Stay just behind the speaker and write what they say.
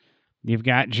You've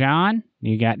got John,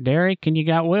 you got Derek, and you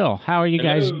got Will. How are you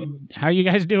guys? Hello. How are you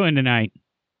guys doing tonight?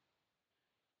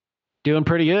 Doing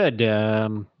pretty good.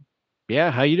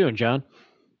 Yeah, how you doing, John?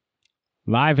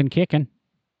 Live and kicking.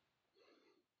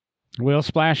 Will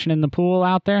splashing in the pool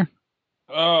out there.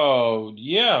 Oh,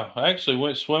 yeah. I actually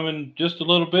went swimming just a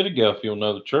little bit ago, if you'll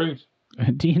know the truth.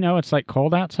 Do you know it's like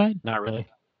cold outside? Not really.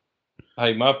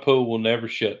 Hey, my pool will never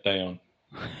shut down.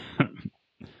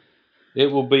 It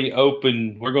will be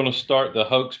open. We're going to start the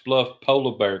Hoax Bluff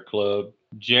Polar Bear Club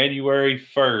January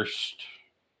 1st.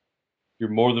 You're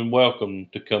more than welcome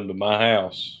to come to my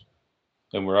house,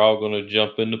 and we're all going to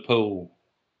jump in the pool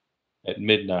at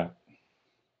midnight.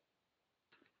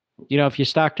 You know, if you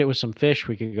stocked it with some fish,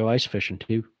 we could go ice fishing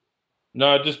too.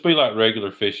 No, just be like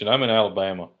regular fishing. I'm in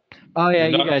Alabama. Oh yeah,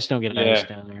 You're you not- guys don't get yeah. ice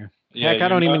down there. Yeah, Heck, I you're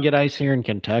don't even not- get ice here in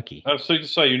Kentucky. I was going to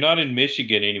say, you're not in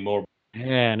Michigan anymore.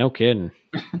 Yeah, no kidding.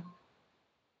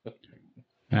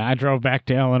 I drove back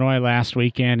to Illinois last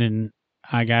weekend and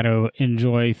I got to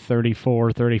enjoy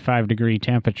 34, 35 degree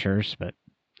temperatures. But,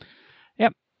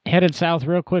 yep, headed south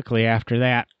real quickly after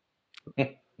that.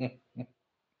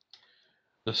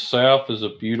 The South is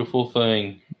a beautiful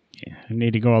thing. I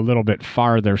need to go a little bit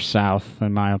farther south,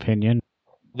 in my opinion.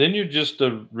 Then you're just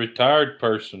a retired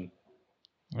person.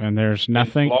 And there's In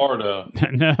nothing, Florida.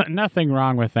 nothing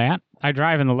wrong with that. I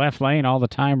drive in the left lane all the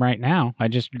time right now. I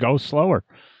just go slower.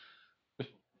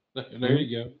 There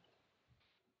you go.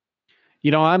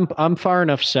 You know, I'm far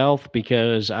enough south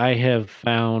because I have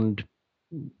found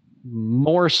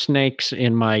more snakes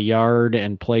in my yard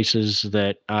and places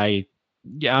that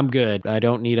I'm good. I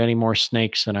don't need any more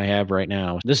snakes than I have right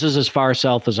now. This is as far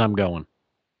south as I'm going.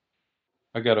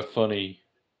 I got a funny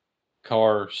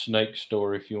car snake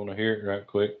story if you want to hear it right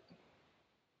quick.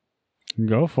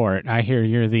 Go for it. I hear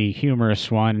you're the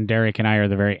humorous one, and Derek and I are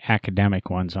the very academic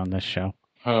ones on this show.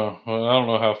 Oh, well, I don't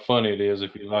know how funny it is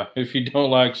if you don't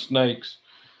like snakes.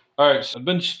 All right, so I've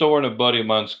been storing a buddy of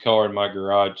mine's car in my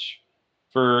garage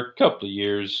for a couple of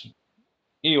years.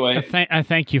 Anyway, I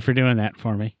thank you for doing that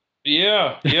for me.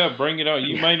 yeah, bring it on.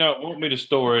 You may not want me to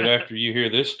store it after you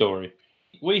hear this story.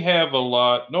 We have a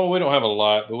lot. No, we don't have a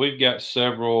lot, but we've got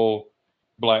several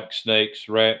black snakes,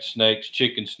 rat snakes,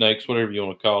 chicken snakes, whatever you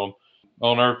want to call them,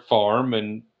 on our farm,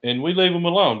 and we leave them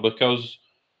alone because,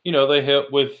 they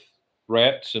help with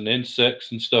rats and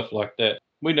insects and stuff like that.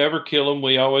 We never kill them.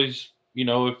 We always,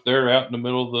 if they're out in the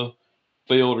middle of the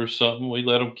field or something, we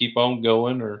let them keep on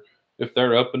going, or if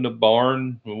they're up in the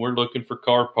barn when we're looking for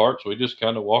car parts, we just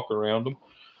kind of walk around them.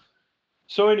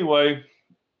 So anyway,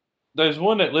 there's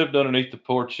one that lived underneath the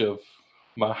porch of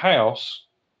my house,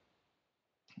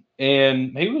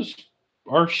 and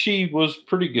she was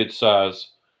pretty good size.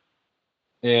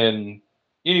 And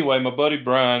anyway, my buddy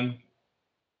Brian,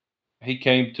 he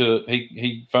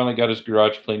finally got his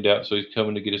garage cleaned out, so he's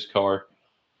coming to get his car.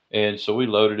 And so we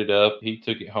loaded it up. He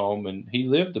took it home, and he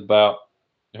lives about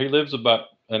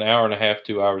an hour and a half,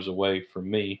 2 hours away from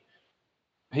me.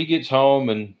 He gets home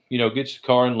and, gets the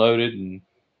car unloaded, and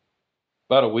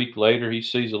about a week later, he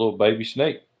sees a little baby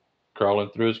snake crawling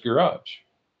through his garage.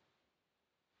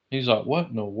 He's like, what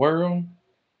in the world?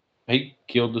 He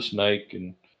killed the snake,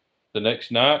 and the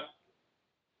next night,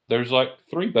 there's like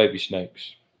 3 baby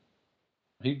snakes.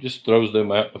 He just throws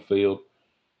them out in the field.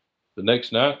 The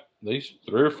next night, these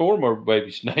 3 or 4 more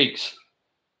baby snakes.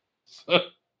 So,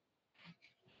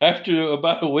 after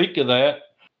about a week of that,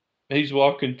 he's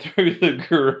walking through the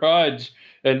garage,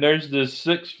 and there's this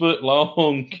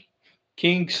 6-foot-long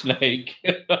king snake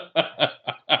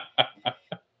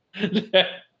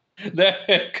that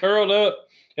had curled up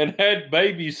and had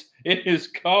babies in his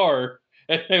car,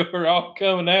 and they were all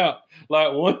coming out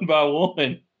like one by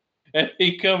one. And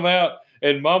he come out,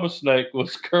 and Mama Snake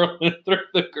was curling through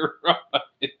the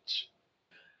garage.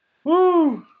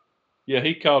 Woo! Yeah,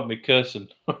 he called me cussing.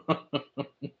 Oh,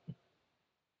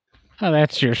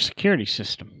 that's your security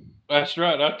system. That's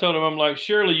right. I told him, I'm like,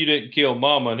 surely you didn't kill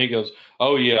Mama. And he goes,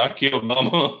 oh, yeah, I killed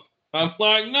Mama. I'm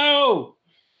like, no,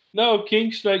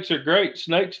 king snakes are great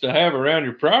snakes to have around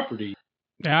your property.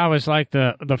 I was like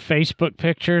the Facebook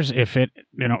pictures. If if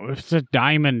it's a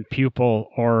diamond pupil,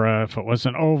 or if it was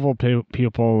an oval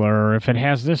pupil, or if it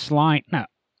has this line. No,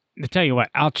 I tell you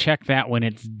what, I'll check that when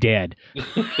it's dead.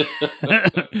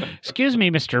 Excuse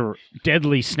me, Mr.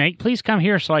 Deadly Snake. Please come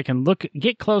here so I can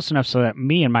get close enough so that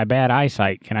me and my bad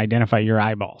eyesight can identify your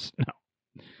eyeballs.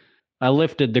 No. I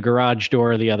lifted the garage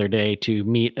door the other day to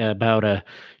meet about a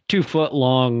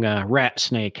 2-foot-long rat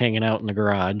snake hanging out in the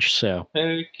garage. So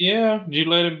heck yeah. Did you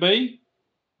let him be?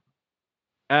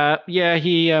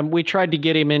 Yeah, we tried to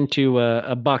get him into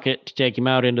a bucket to take him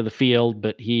out into the field,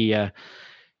 but he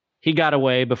he got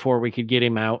away before we could get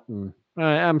him out, and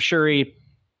I'm sure he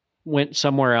went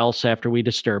somewhere else after we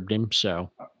disturbed him. So,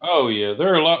 Oh yeah,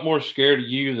 they're a lot more scared of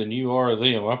you than you are of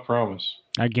them. I promise.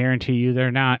 I guarantee you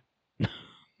they're not.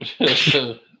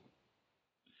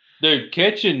 Dude,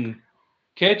 catching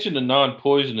a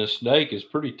non-poisonous snake is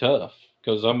pretty tough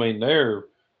because I mean they're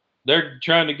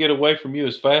trying to get away from you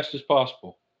as fast as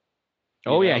possible.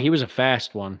 oh You yeah, know? he was a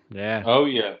fast one. Yeah. Oh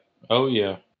yeah. Oh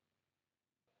yeah.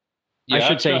 I Yeah,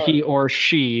 should say tried- he or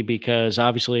she because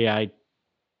obviously I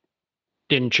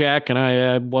didn't check and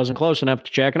I wasn't close enough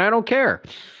to check and I don't care.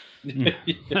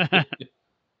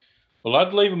 Well,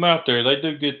 I'd leave them out there. They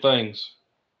do good things.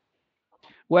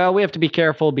 Well, we have to be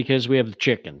careful because we have the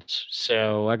chickens.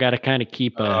 So I got to kind of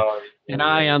keep an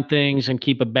eye on things and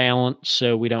keep a balance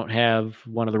so we don't have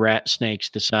one of the rat snakes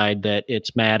decide that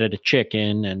it's mad at a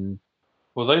chicken. And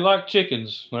Well, they like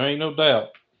chickens. There ain't no doubt.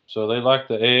 So they like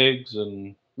the eggs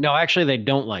and no, actually, they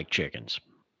don't like chickens.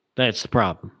 That's the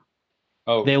problem.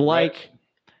 They rats. like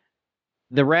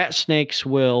the rat snakes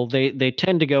they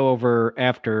tend to go over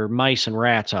after mice and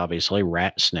rats, obviously,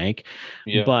 rat snake,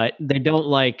 Yeah. but they don't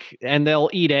like, and they'll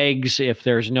eat eggs if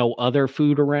there's no other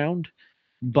food around.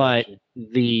 But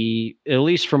at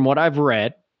least from what I've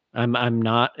read, I'm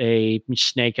not a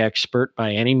snake expert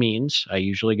by any means. I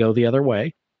usually go the other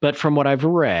way. But from what I've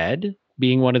read,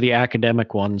 being one of the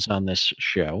academic ones on this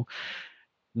show,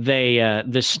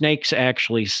 the snakes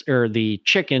actually, or the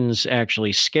chickens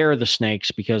actually scare the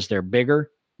snakes because they're bigger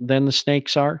than the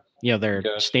snakes are. You know, they're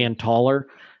Gotcha. stand taller,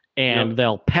 and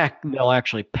Yep. they'll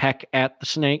actually peck at the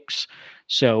snakes.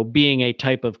 So being a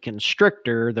type of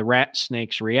constrictor, the rat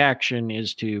snake's reaction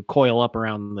is to coil up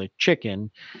around the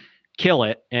chicken, kill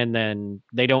it, and then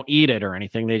they don't eat it or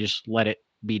anything. They just let it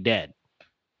be dead.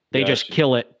 They just Gotcha.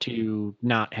 kill it to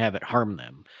not have it harm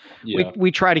them. Yeah.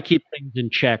 We try to keep things in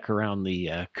check around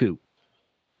the coop.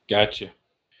 Gotcha.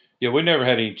 Yeah, we never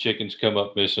had any chickens come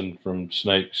up missing from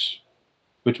snakes,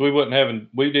 which we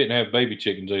didn't have baby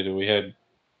chickens either. We had,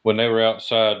 when they were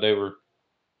outside, they were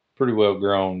pretty well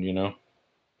grown, you know.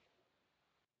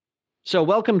 So,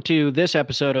 welcome to this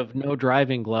episode of No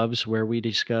Driving Gloves, where we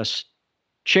discuss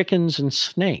chickens and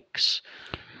snakes.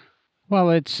 Well,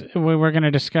 we're going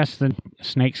to discuss the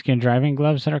snakeskin driving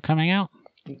gloves that are coming out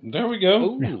There we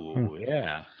go. Ooh,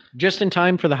 yeah. Just in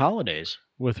time for the holidays.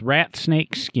 with rat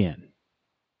snake skin.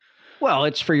 Well,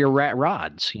 it's for your rat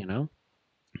rods, you know.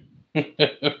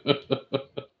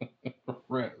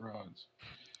 Rat rods.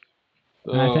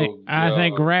 I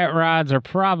think God. rat rods are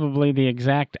probably the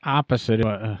exact opposite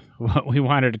of what we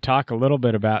wanted to talk a little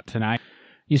bit about tonight.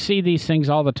 You see these things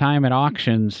all the time at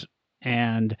auctions,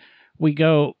 and we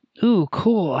go, "Ooh,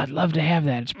 cool! I'd love to have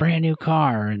that. It's a brand new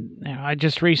car." And I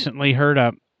just recently heard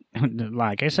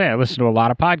like I say, I listen to a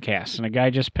lot of podcasts, and a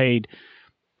guy just paid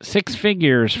six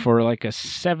figures for like a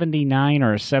 79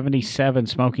 or a 77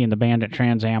 Smokey and the Bandit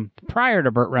Trans Am prior to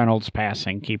Burt Reynolds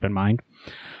passing, keep in mind.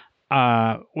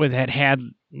 Had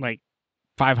like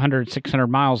 500, 600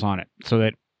 miles on it.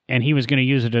 And he was going to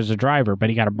use it as a driver, but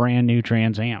he got a brand new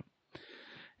Trans Am.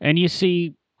 And you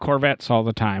see Corvettes all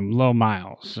the time, low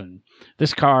miles. And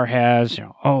this car has,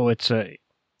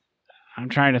 I'm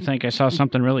trying to think. I saw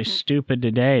something really stupid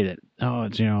today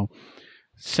it's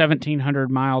 1,700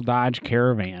 mile Dodge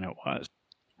Caravan it was.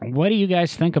 What do you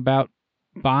guys think about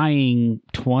buying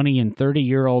 20 and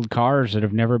 30-year-old cars that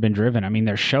have never been driven? I mean,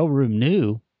 they're showroom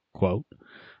new, quote.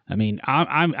 I mean,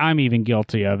 I'm even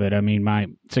guilty of it. I mean, my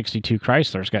 62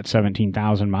 Chrysler's got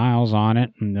 17,000 miles on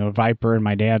it, and the Viper in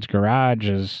my dad's garage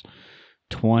is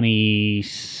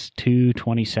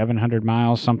 2,700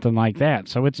 miles, something like that.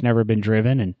 So it's never been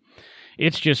driven, and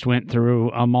it's just went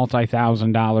through a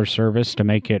multi-$1,000 service to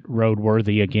make it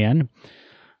roadworthy again.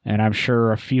 And I'm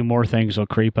sure a few more things will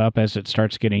creep up as it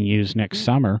starts getting used next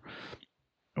summer.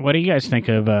 What do you guys think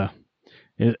of?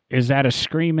 Is that a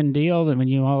screaming deal that when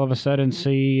you all of a sudden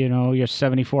see, your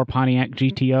 74 Pontiac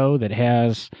GTO that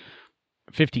has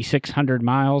 5,600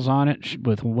 miles on it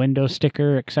with window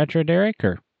sticker, etc., Derek?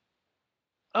 Or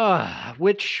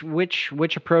Which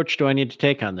approach do I need to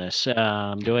take on this?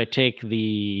 Do I take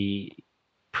the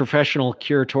professional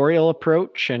curatorial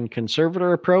approach and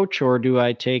conservator approach, or do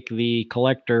I take the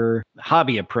collector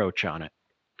hobby approach on it?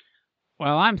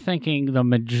 Well, I'm thinking the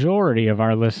majority of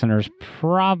our listeners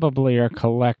probably are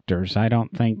collectors. I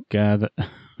don't think that,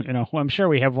 I'm sure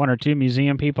we have one or two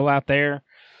museum people out there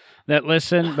that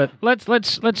listen, but let's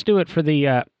do it for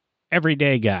the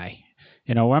everyday guy.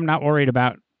 I'm not worried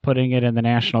about putting it in the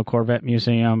National Corvette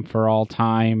Museum for all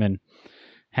time and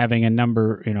having a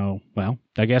number,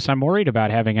 I guess I'm worried about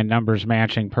having a numbers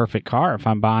matching perfect car if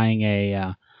I'm buying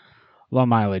a low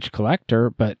mileage collector,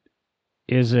 but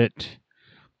is it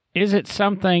is it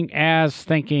something as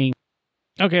thinking,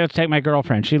 okay, let's take my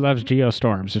girlfriend. She loves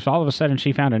Geostorms. If all of a sudden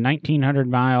she found a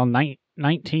 1,900-mile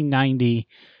 1990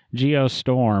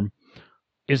 Geostorm,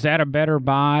 is that a better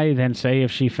buy than, say,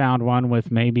 if she found one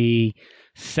with maybe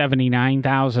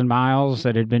 79,000 miles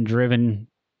that had been driven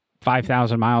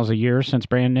 5,000 miles a year since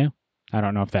brand new? I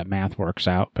don't know if that math works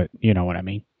out, but you know what I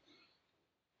mean.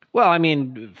 Well, I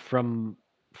mean, from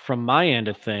my end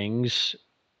of things,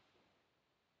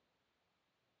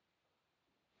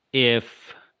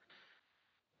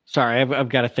 sorry, I've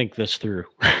got to think this through.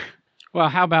 Well,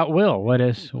 how about Will?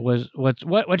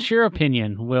 What's your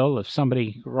opinion, Will, if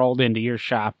somebody rolled into your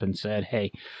shop and said,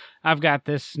 "Hey, I've got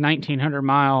this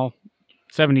 1,900-mile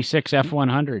 76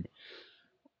 F100.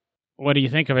 What do you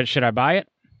think of it? Should I buy it?"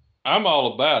 I'm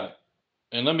all about it.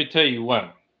 And let me tell you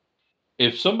why.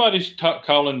 If somebody's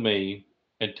calling me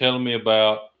and telling me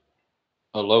about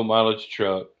a low mileage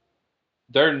truck,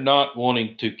 they're not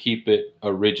wanting to keep it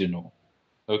original.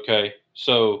 Okay.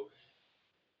 So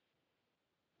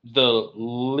the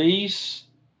least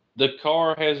the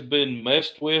car has been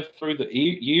messed with through the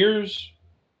years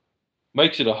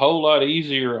makes it a whole lot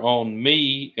easier on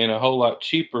me and a whole lot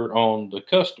cheaper on the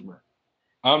customer.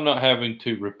 I'm not having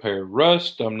to repair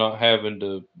rust. I'm not having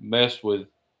to mess with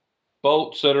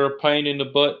bolts that are a pain in the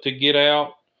butt to get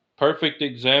out. Perfect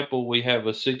example, we have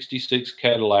a 66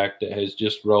 Cadillac that has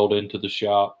just rolled into the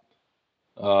shop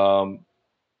for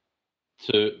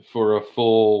a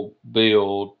full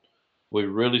build. We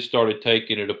really started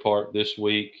taking it apart this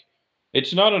week.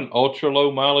 It's not an ultra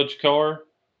low mileage car,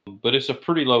 but it's a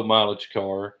pretty low mileage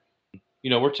car.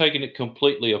 We're taking it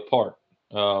completely apart.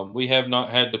 We have not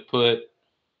had to put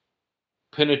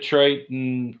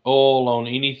penetrating oil on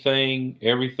anything.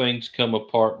 Everything's come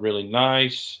apart really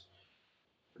nice.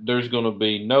 There's going to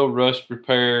be no rust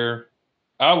repair.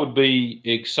 I would be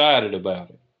excited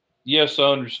about it. Yes,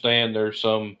 I understand there's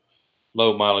some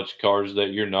low mileage cars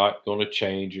that you're not going to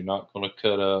change, you're not going to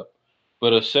cut up.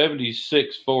 But a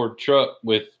 76 Ford truck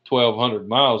with 1,200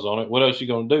 miles on it, what else are you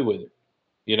going to do with it?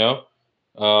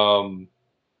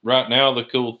 Right now, the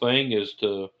cool thing is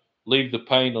to leave the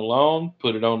paint alone,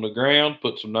 put it on the ground,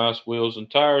 put some nice wheels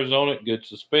and tires on it, good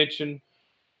suspension,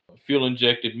 fuel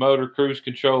injected motor, cruise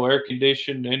control, air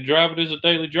conditioned, and drive it as a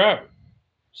daily driver.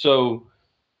 So,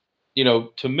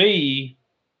 to me,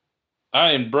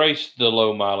 I embrace the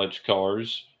low mileage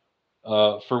cars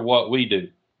for what we do.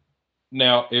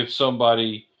 Now, if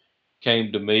somebody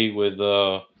came to me with,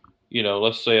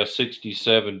 let's say a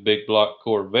 67 big block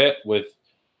Corvette with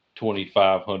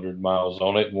 2,500 miles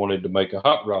on it and wanted to make a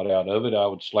hot rod out of it, I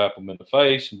would slap them in the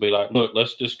face and be like, look,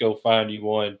 let's just go find you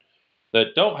one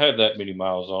that don't have that many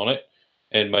miles on it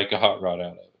and make a hot rod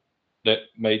out of it. That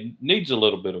needs a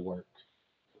little bit of work.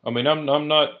 I mean, I'm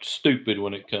not stupid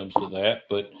when it comes to that,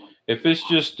 but if it's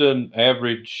just an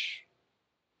average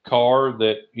car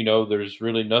that, there's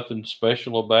really nothing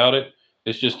special about it,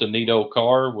 it's just a neat old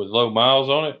car with low miles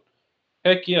on it,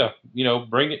 heck yeah,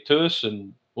 bring it to us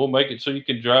and we'll make it so you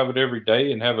can drive it every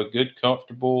day and have a good,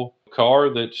 comfortable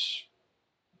car that's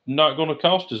not going to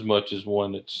cost as much as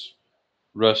one that's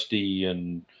rusty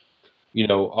and,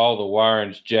 all the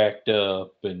wiring's jacked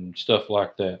up and stuff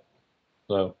like that.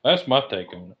 So that's my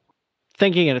take on it.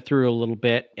 Thinking it through a little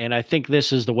bit, and I think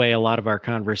this is the way a lot of our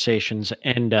conversations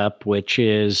end up, which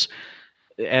is,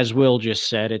 as Will just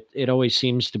said, it always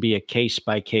seems to be a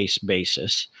case-by-case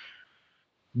basis.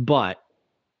 But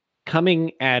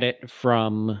coming at it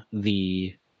from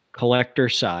the collector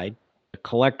side, the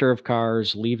collector of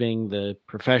cars, leaving the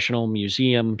professional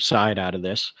museum side out of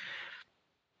this,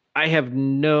 I would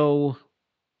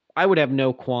have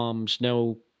no qualms,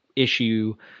 no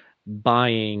issue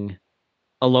buying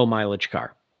a low mileage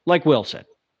car. Like Will said,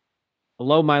 a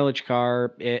low mileage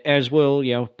car, as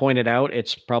Will, pointed out,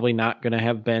 it's probably not going to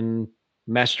have been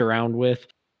messed around with.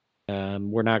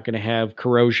 We're not going to have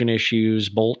corrosion issues,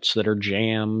 bolts that are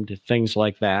jammed, things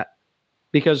like that,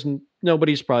 because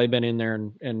nobody's probably been in there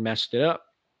and messed it up.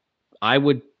 I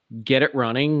would get it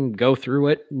running, go through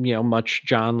it, much,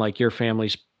 John, like your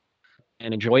family's,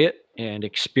 and enjoy it and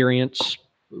experience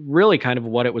really kind of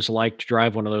what it was like to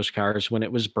drive one of those cars when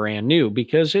it was brand new,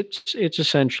 because it's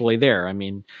essentially there. I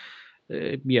mean,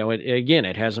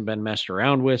 it hasn't been messed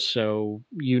around with, so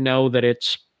that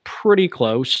it's pretty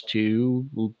close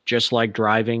to just like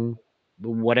driving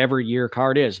whatever year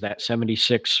car it is, that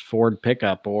 76 Ford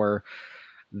pickup or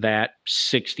that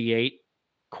 68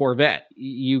 Corvette.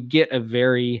 You get a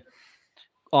very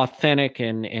authentic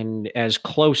and as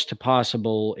close to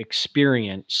possible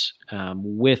experience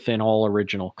with an all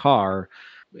original car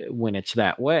when it's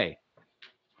that way.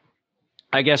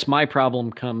 I guess my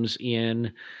problem comes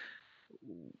in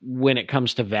when it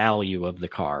comes to value of the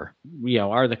car.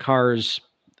 Are the cars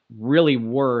really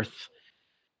worth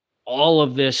all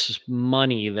of this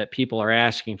money that people are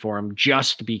asking for them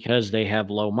just because they have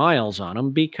low miles on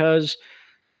them? Because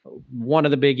one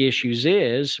of the big issues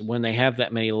is when they have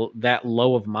that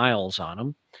low of miles on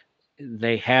them,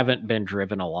 they haven't been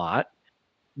driven a lot.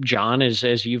 John,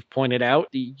 as you've pointed out,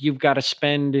 you've got to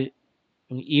spend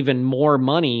even more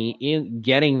money in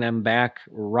getting them back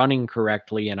running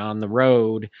correctly and on the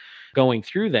road going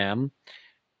through them,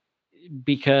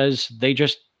 because they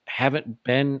just haven't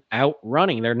been out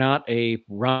running. They're not a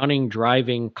running,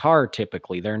 driving car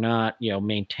typically. They're not,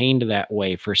 maintained that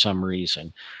way for some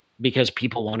reason, because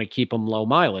people want to keep them low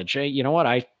mileage. You know what?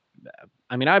 I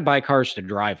buy cars to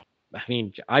drive.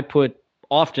 I'm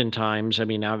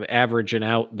averaging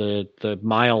out the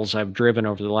miles I've driven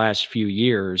over the last few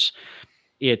years.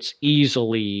 It's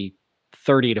easily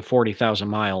 30 to 40,000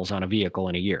 miles on a vehicle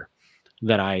in a year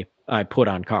that I put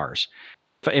on cars.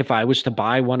 If I was to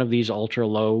buy one of these ultra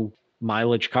low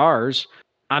mileage cars,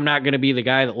 I'm not going to be the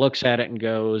guy that looks at it and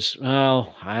goes,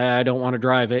 "Oh, I don't want to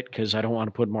drive it because I don't want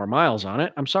to put more miles on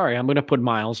it." I'm sorry, I'm going to put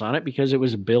miles on it because it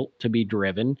was built to be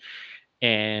driven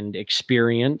and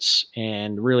experience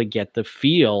and really get the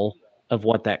feel of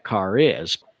what that car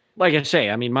is. Like I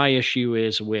say, my issue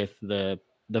is with the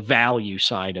value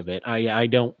side of it. I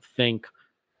don't think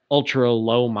ultra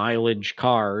low mileage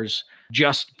cars,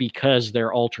 just because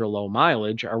they're ultra low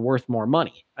mileage, are worth more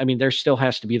money. There still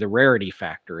has to be the rarity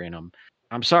factor in them.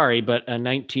 I'm sorry, but a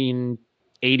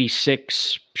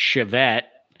 1986 Chevette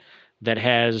that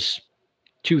has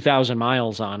 2,000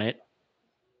 miles on it,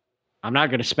 I'm not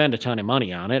going to spend a ton of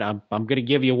money on it. I'm going to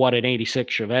give you what an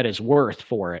 86 Chevette is worth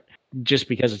for it. Just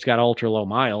because it's got ultra low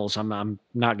miles, I'm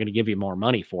not going to give you more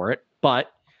money for it.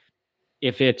 But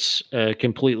if it's a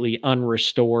completely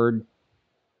unrestored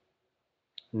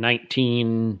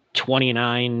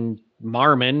 1929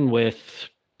 Marmon with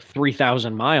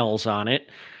 3,000 miles on it,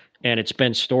 and it's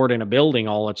been stored in a building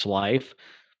all its life,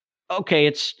 okay,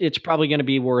 it's probably going to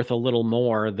be worth a little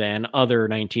more than other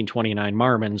 1929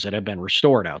 Marmons that have been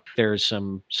restored out. There's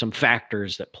some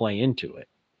factors that play into it.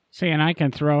 See, and I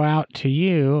can throw out to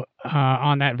you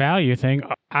on that value thing.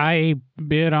 I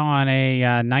bid on a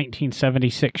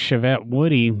 1976 Chevette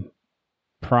Woody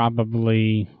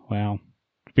probably,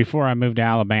 before I moved to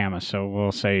Alabama. So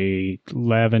we'll say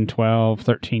 11, 12,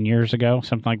 13 years ago,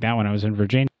 something like that, when I was in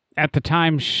Virginia. At the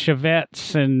time,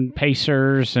 Chevettes and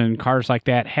Pacers and cars like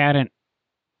that hadn't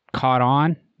caught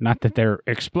on. Not that they're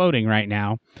exploding right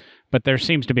now, but there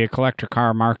seems to be a collector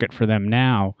car market for them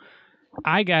now.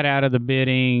 I got out of the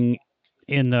bidding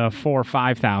in the $4,000 or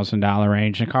 $5,000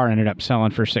 range. The car ended up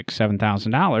selling for $6,000,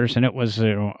 $7,000, and it was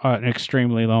an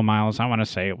extremely low miles. I want to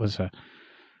say it was a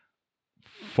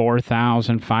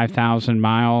 4,000, 5,000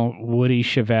 mile Woody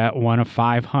Chevette, one of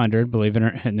 500. Believe it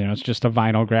or not, it's just a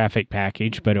vinyl graphic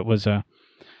package, but it was a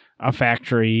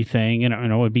factory thing, and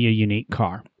it would be a unique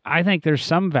car. I think there's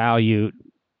some value.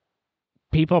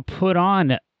 People put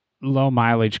on low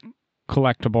mileage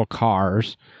collectible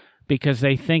cars because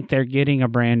they think they're getting a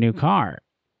brand new car.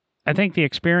 I think the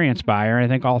experienced buyer, I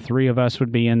think all three of us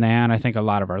would be in that. I think a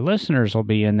lot of our listeners will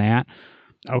be in that.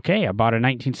 Okay, I bought a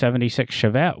 1976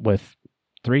 Chevette with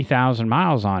 3,000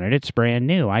 miles on it. It's brand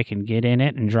new. I can get in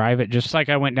it and drive it just like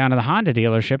I went down to the Honda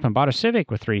dealership and bought a Civic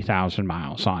with 3,000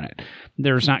 miles on it.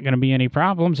 There's not going to be any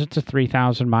problems. It's a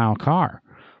 3,000 mile car.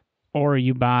 Or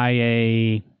you buy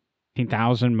a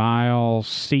 15,000 mile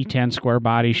C10 square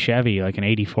body Chevy, like an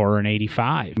 84 or an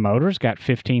 85. The motor's got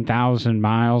 15,000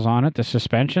 miles on it. The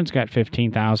suspension's got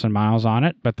 15,000 miles on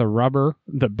it, but the rubber,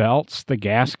 the belts, the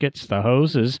gaskets, the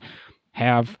hoses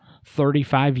have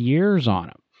 35 years on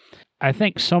them. I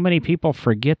think so many people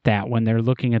forget that when they're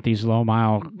looking at these low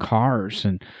mile cars,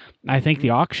 and I think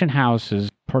the auction houses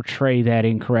portray that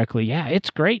incorrectly. Yeah,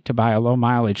 it's great to buy a low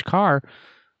mileage car,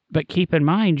 but keep in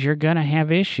mind, you're going to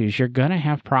have issues. You're going to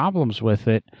have problems with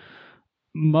it,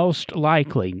 most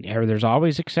likely. There's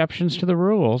always exceptions to the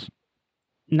rules.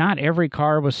 Not every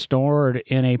car was stored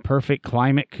in a perfect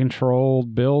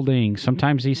climate-controlled building.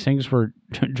 Sometimes these things were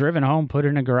driven home, put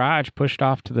in a garage, pushed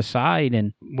off to the side.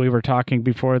 And we were talking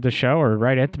before the show, or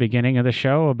right at the beginning of the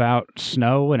show, about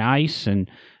snow and ice and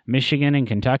Michigan and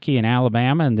Kentucky and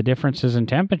Alabama and the differences in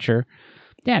temperature.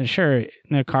 Yeah, sure,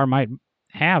 the car might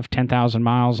have 10,000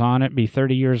 miles on it, be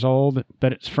 30 years old,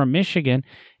 but it's from Michigan.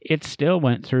 It still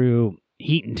went through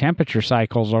heat and temperature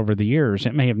cycles over the years.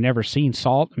 It may have never seen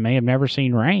salt, it may have never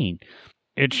seen rain.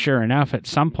 It sure enough at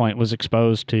some point was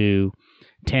exposed to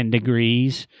 10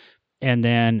 degrees and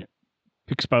then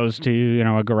exposed to,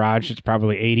 a garage that's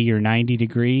probably 80 or 90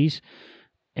 degrees.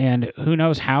 And who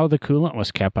knows how the coolant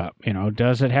was kept up?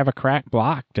 Does it have a cracked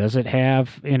block? Does it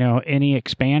have, any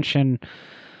expansion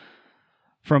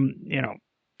from,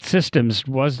 systems?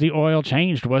 Was the oil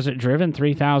changed? Was it driven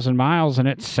 3,000 miles and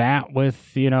it sat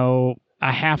with, a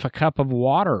half a cup of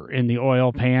water in the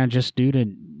oil pan just due to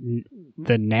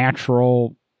the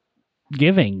natural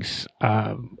givings?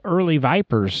 Early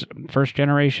Vipers, first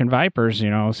generation Vipers,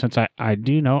 since I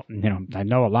do know, I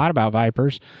know a lot about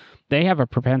Vipers, they have a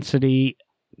propensity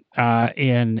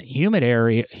in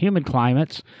humid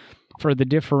climates for the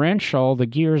differential, the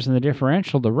gears in the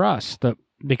differential to rust,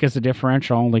 because the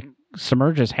differential only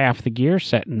submerges half the gear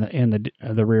set in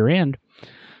the rear end.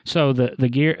 So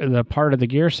the part of the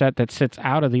gear set that sits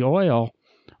out of the oil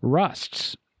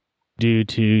rusts due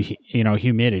to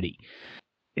humidity.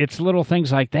 It's little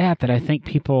things like that I think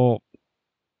people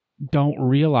don't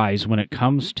realize when it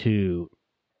comes to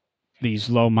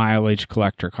these low mileage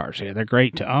collector cars. Yeah, they're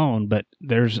great to own, but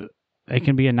they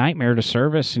can be a nightmare to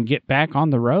service and get back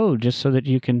on the road just so that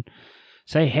you can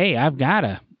say, hey, I've got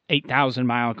a 8,000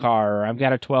 mile car, or I've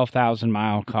got a 12,000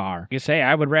 mile car. You say,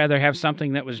 I would rather have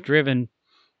something that was driven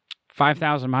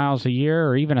 5,000 miles a year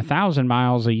or even 1,000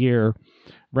 miles a year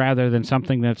rather than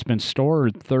something that's been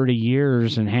stored 30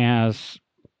 years and has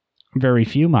very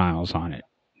few miles on it.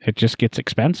 It just gets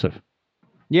expensive.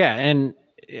 Yeah, and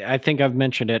I think I've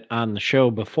mentioned it on the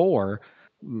show before.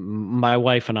 My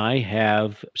wife and I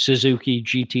have Suzuki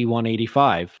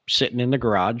GT185 sitting in the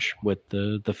garage with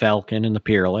the Falcon and the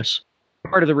Peerless.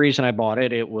 Part of the reason I bought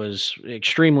it, it was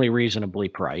extremely reasonably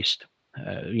priced.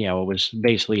 It was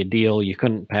basically a deal you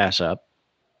couldn't pass up.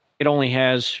 It only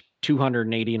has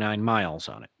 289 miles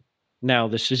on it. Now,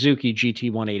 the Suzuki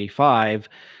GT185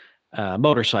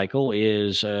 motorcycle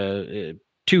is a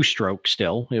two-stroke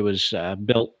still. It was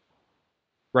built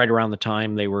right around the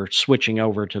time they were switching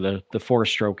over to the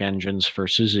four-stroke engines for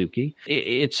Suzuki.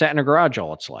 It sat in a garage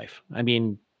all its life. I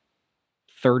mean,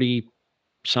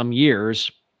 30-some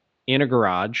years in a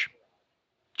garage,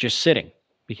 just sitting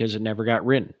because it never got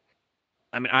ridden.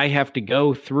 I mean, I have to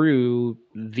go through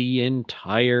the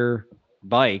entire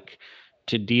bike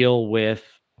to deal with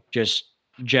just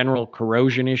general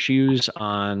corrosion issues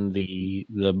on the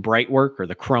bright work or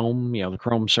the chrome, the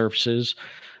chrome surfaces.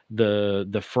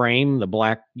 The frame, the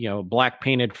black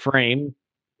painted frame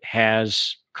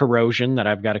has corrosion that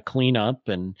I've got to clean up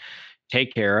and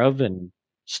take care of and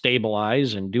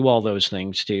stabilize and do all those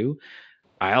things too.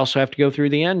 I also have to go through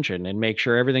the engine and make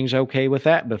sure everything's okay with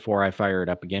that before I fire it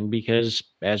up again, because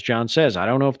as John says, I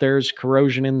don't know if there's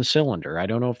corrosion in the cylinder. I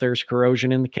don't know if there's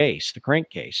corrosion in the case, the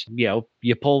crankcase.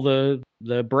 You pull the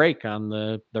brake on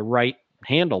the right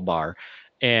handlebar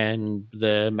and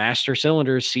the master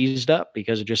cylinder is seized up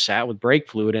because it just sat with brake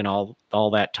fluid in all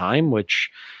that time, which,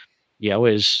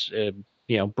 is,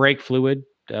 brake fluid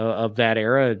of that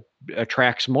era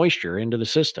attracts moisture into the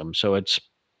system. So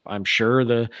I'm sure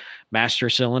the master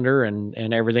cylinder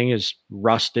and everything is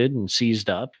rusted and seized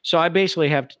up. So I basically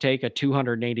have to take a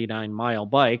 289 mile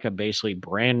bike, a basically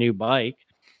brand new bike,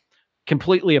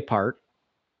 completely apart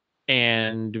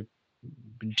and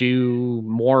do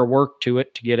more work to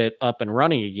it to get it up and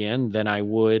running again than I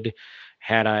would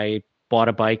had I bought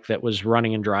a bike that was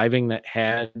running and driving that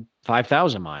had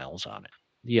 5,000 miles on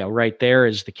it. Right there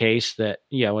is the case that,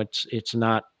 it's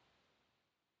not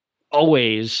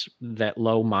always that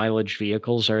low mileage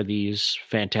vehicles are these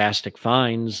fantastic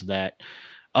finds that,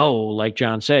 like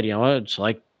John said, it's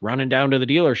like running down to the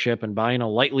dealership and buying a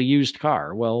lightly used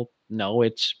car. Well, no,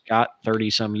 it's got 30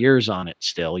 some years on it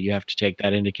still. You have to take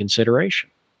that into consideration.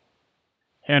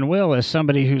 And Will, as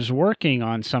somebody who's working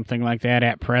on something like that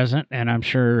at present, and I'm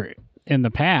sure in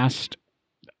the past,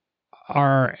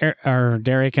 are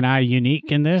Derek and I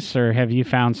unique in this, or have you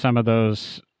found some of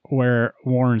those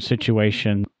Warren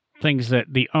situation things that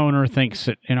the owner thinks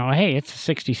that, hey, it's a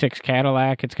 66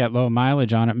 Cadillac, it's got low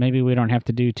mileage on it, maybe we don't have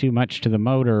to do too much to the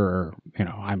motor, or,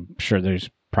 I'm sure there's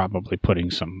probably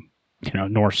putting some,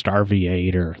 North Star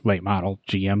V8 or late model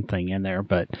GM thing in there,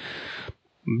 but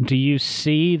do you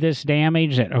see this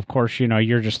damage that, of course,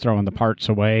 you're just throwing the parts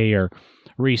away or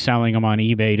reselling them on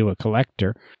eBay to a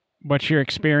collector? What's your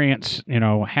experience,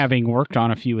 having worked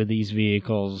on a few of these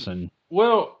vehicles? And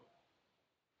well,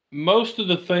 most of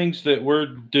the things that we're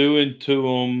doing to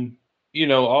them,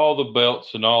 all the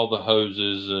belts and all the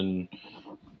hoses and,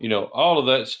 all of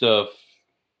that stuff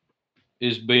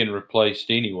is being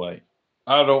replaced anyway.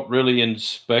 I don't really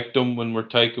inspect them when we're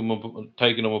taking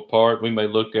them apart. We may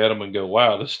look at them and go,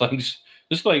 wow, this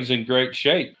thing's in great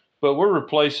shape, but we're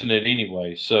replacing it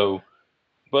anyway. So,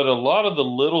 but a lot of the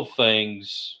little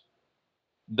things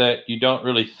that you don't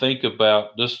really think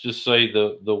about, let's just say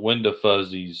the window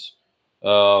fuzzies,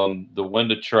 the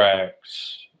window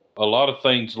tracks, a lot of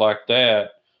things like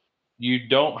that. You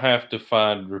don't have to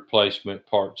find replacement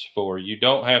parts for. You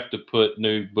don't have to put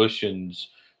new bushings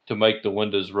to make the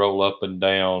windows roll up and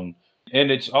down.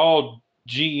 And it's all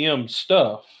GM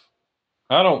stuff.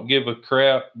 I don't give a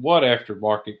crap what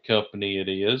aftermarket company it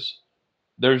is.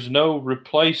 There's no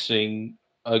replacing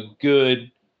a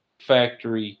good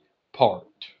factory part.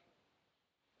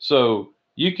 So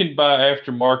you can buy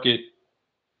aftermarket,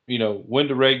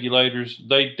 window regulators.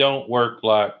 They don't work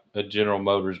like a General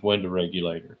Motors window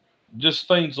regulator. Just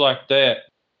things like that.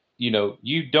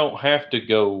 You don't have to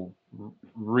go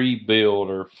rebuild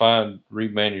or find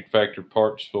remanufactured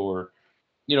parts for.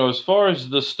 As far as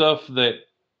the stuff that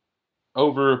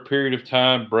over a period of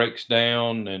time breaks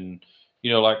down and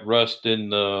like rust in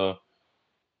the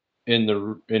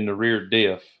rear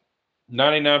diff.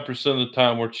 99% of the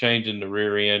time we're changing the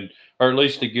rear end, or at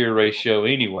least the gear ratio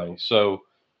anyway. So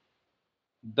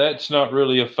that's not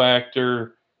really a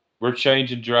factor. We're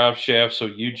changing drive shafts, so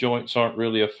U-joints aren't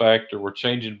really a factor. We're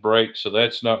changing brakes, so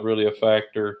that's not really a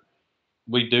factor.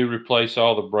 We do replace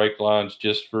all the brake lines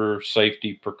just for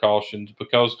safety precautions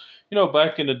because,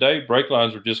 back in the day, brake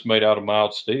lines were just made out of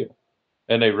mild steel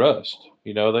and they rust.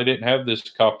 They didn't have this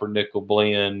copper nickel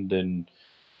blend and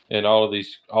all of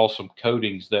these awesome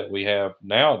coatings that we have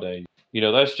nowadays.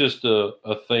 That's just a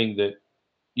thing that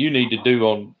you need to do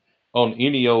on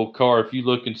any old car. If you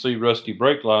look and see rusty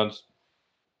brake lines,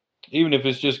 even if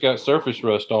it's just got surface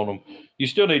rust on them, you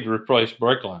still need to replace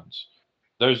brake lines.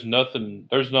 There's not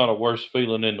a worse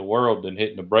feeling in the world than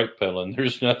hitting a brake pedal, and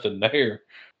there's nothing there.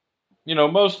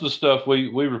 Most of the stuff we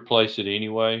replace it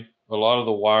anyway. A lot of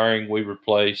the wiring we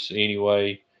replace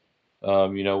anyway. We're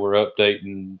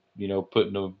updating,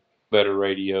 putting the better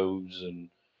radios and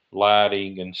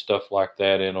lighting and stuff like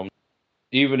that in them.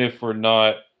 Even if we're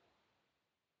not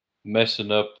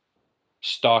messing up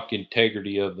stock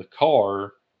integrity of the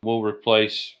car, we'll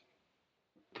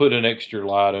put an extra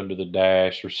light under the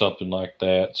dash or something like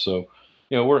that. So,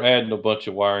 we're adding a bunch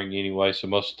of wiring anyway. So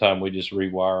most of the time we just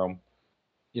rewire them.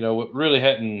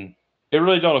 It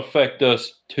really don't affect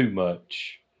us too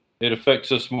much. It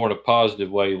affects us more in a positive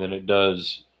way than it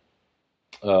does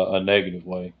a negative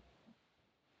way.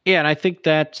 Yeah, and I think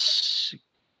that's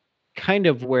kind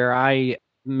of where I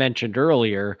mentioned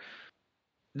earlier.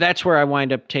 That's where I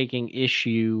wind up taking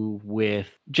issue with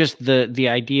just the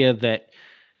idea that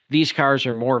these cars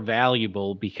are more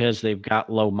valuable because they've got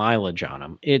low mileage on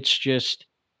them. It's just,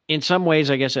 in some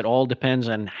ways, I guess it all depends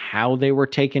on how they were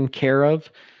taken care of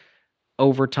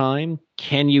over time.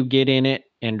 Can you get in it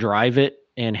and drive it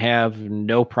and have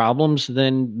no problems?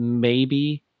 Then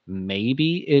maybe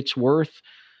it's worth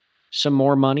some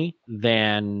more money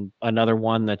than another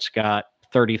one that's got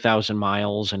 30,000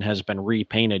 miles and has been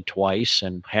repainted twice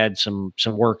and had some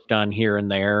work done here and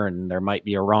there might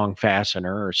be a wrong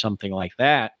fastener or something like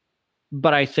that.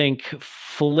 But I think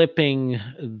flipping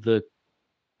the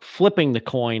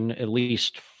coin, at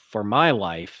least for my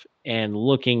life, and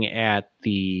looking at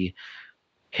the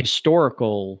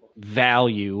historical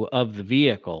value of the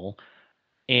vehicle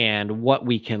and what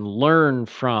we can learn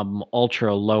from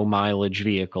ultra low mileage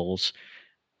vehicles,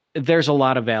 there's a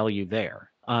lot of value there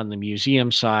on the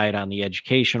museum side, on the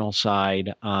educational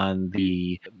side,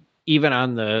 even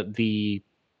on the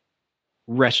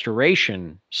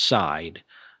restoration side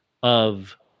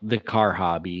of the car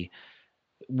hobby.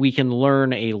 We can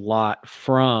learn a lot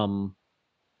from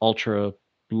ultra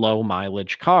low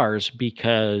mileage cars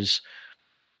because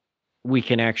we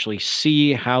can actually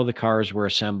see how the cars were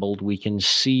assembled. We can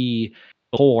see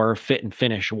poor fit and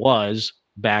finish was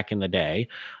back in the day,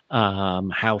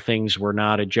 how things were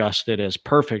not adjusted as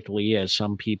perfectly as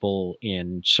some people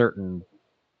in certain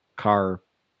car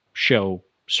show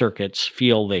circuits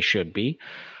feel they should be.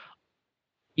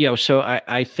 So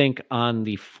I think on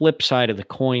the flip side of the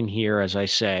coin here, as I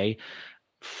say,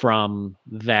 from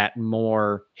that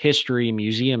more history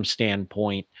museum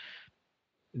standpoint,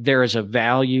 there is a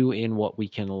value in what we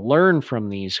can learn from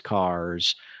these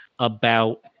cars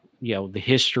about, the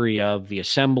history of the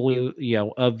assembly,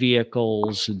 of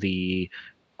vehicles, the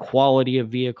quality of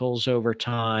vehicles over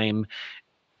time.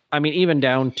 I mean, even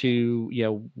down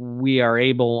to, we are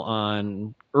able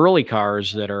on early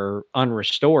cars that are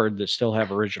unrestored that still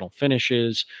have original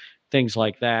finishes, things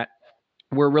like that.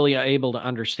 We're really able to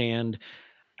understand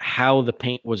how the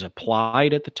paint was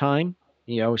applied at the time,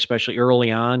 especially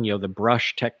early on, the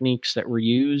brush techniques that were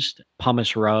used,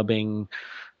 pumice rubbing,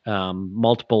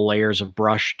 multiple layers of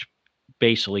brushed,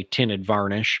 basically tinted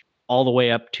varnish, all the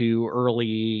way up to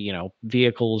early,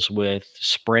 vehicles with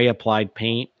spray applied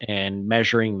paint and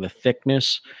measuring the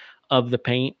thickness of the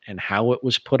paint and how it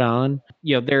was put on.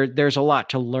 There's a lot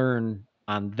to learn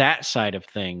on that side of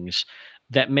things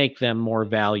that make them more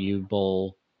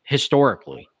valuable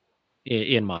historically,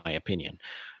 in my opinion.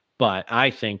 But I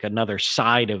think another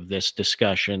side of this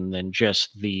discussion than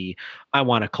just the I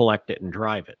want to collect it and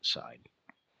drive it side.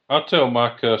 I'll tell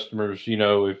my customers,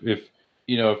 if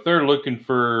they're looking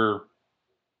for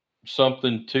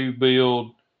something to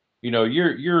build,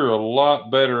 you're a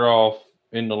lot better off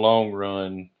in the long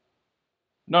run,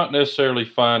 not necessarily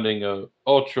finding a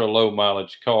ultra low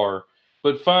mileage car,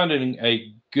 but finding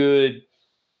a good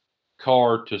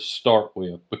car to start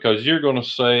with, because you're going to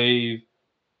save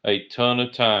a ton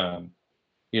of time,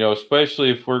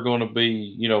 especially if we're going to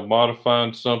be,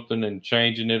 modifying something and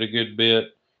changing it a good bit.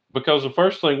 Because the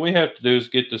first thing we have to do is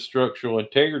get the structural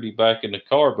integrity back in the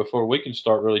car before we can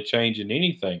start really changing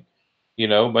anything,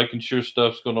 making sure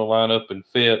stuff's going to line up and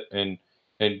fit and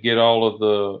get all of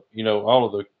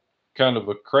the kind of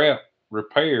a crap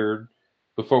repaired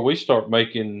before we start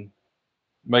making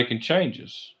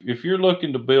changes. If you're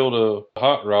looking to build a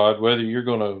hot rod, whether you're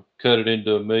going to cut it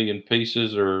into a million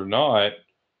pieces or not,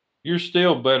 you're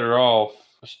still better off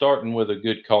starting with a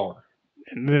good car.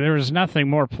 There was nothing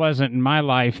more pleasant in my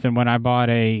life than when I bought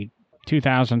a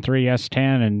 2003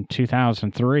 S10 in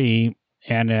 2003,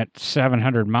 and at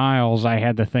 700 miles, I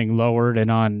had the thing lowered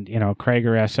and on,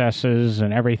 Krager SS's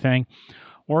and everything.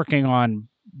 Working on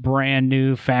brand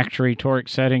new factory torque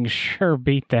settings sure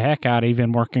beat the heck out,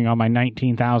 even working on my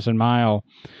 19,000 mile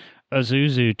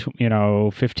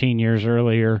Isuzu, 15 years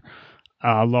earlier,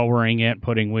 lowering it,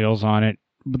 putting wheels on it.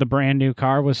 The brand new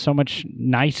car was so much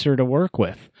nicer to work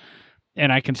with.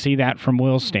 And I can see that from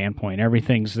Will's standpoint.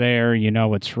 Everything's there,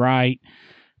 it's right.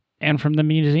 And from the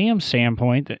museum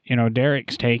standpoint that,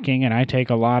 Derek's taking, and I take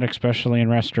a lot, especially in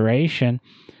restoration,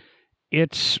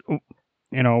 it's,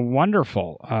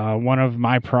 wonderful. One of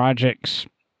my projects,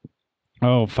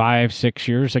 5-6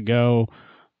 years ago,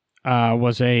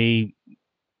 was a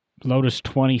Lotus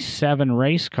 27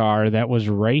 race car that was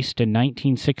raced in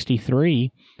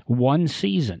 1963, one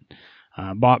season.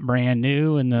 Bought brand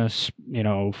new in the,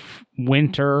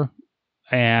 winter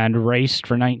and raced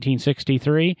for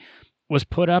 1963, was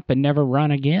put up and never run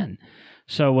again.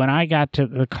 So when I got to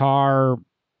the car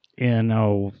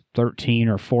in 13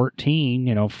 or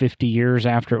 14, 50 years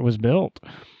after it was built,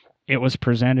 it was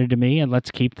presented to me, and let's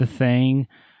keep the thing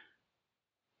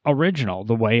original,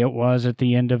 the way it was at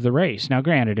the end of the race. Now,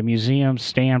 granted, a museum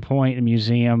standpoint, the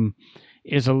museum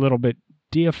is a little bit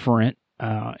different.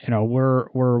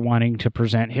 We're wanting to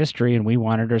present history, and we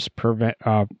wanted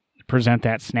to present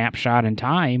that snapshot in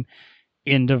time,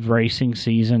 end of racing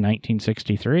season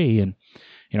 1963, and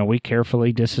we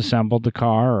carefully disassembled the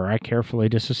car, or I carefully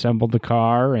disassembled the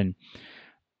car, and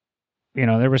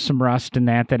there was some rust in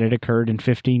that had occurred in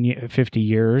 50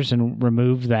 years, and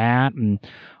removed that, and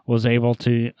was able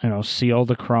to seal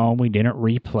the chrome. We didn't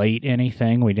replate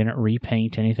anything, we didn't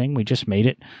repaint anything, we just made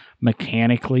it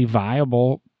mechanically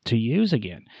viable to use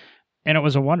again. And it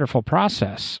was a wonderful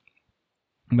process.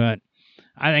 But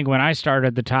I think when I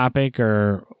started the topic,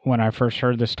 or when I first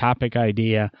heard this topic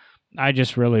idea, I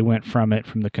just really went from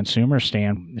the consumer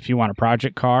stand. If you want a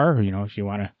project car, if you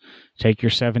want to take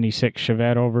your 76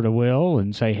 Chevette over to Will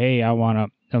and say, hey, I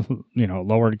want a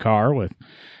lowered car with,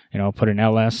 put an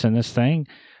LS in this thing,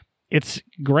 it's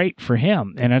great for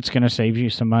him, and it's going to save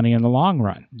you some money in the long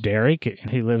run. Derek,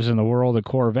 he lives in the world of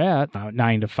Corvette,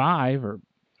 9 to 5, or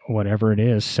whatever it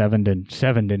is, 7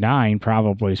 to 9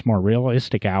 probably is more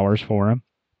realistic hours for him.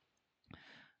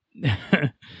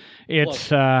 It's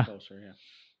closer,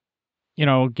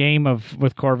 yeah. Game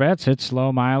with Corvettes, it's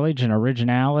low mileage and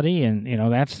originality, and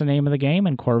that's the name of the game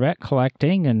in Corvette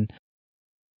collecting. And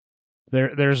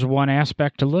there's one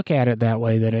aspect to look at it that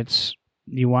way, that it's,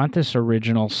 you want this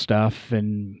original stuff,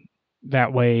 and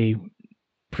that way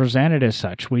presented as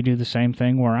such. We do the same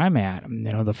thing where I'm at.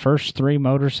 The first 3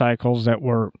 motorcycles that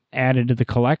were added to the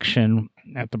collection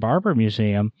at the Barber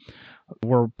Museum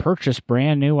were purchased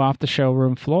brand new off the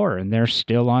showroom floor, and they're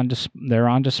still on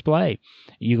display.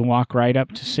 You can walk right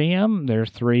up to see them. They're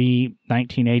 3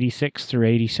 1986 through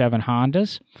 87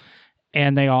 Hondas,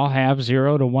 and they all have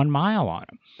 0 to 1 mile on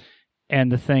them.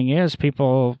 And the thing is,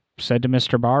 people said to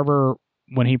Mr. Barber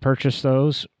when he purchased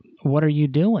those, what are you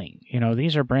doing?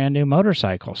 These are brand new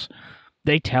motorcycles.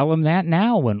 They tell him that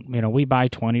now when, we buy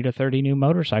 20 to 30 new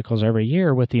motorcycles every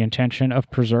year with the intention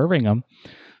of preserving them,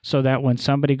 so that when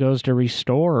somebody goes to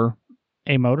restore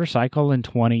a motorcycle in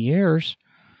 20 years,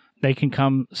 they can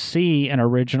come see an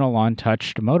original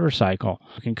untouched motorcycle.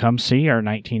 You can come see our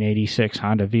 1986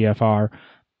 Honda VFR,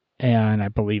 and I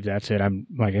believe that's it. I'm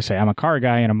a car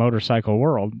guy in a motorcycle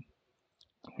world.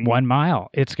 1 mile.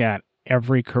 It's got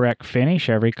every correct finish,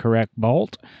 every correct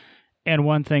bolt. And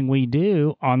one thing we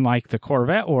do, unlike the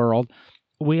Corvette world,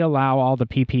 we allow all the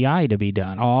PPI to be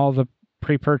done. All the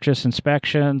pre-purchase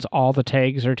inspections, all the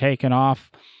tags are taken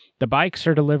off. The bikes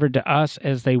are delivered to us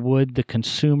as they would the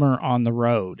consumer on the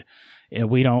road. And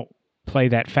we don't play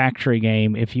that factory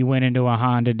game. If you went into a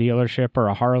Honda dealership or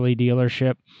a Harley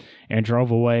dealership and drove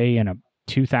away in a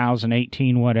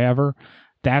 2018 whatever,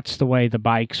 that's the way the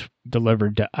bike's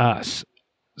delivered to us.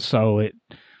 So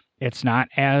it's not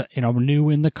as,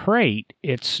 new in the crate.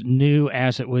 It's new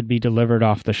as it would be delivered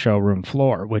off the showroom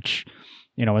floor, which,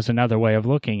 is another way of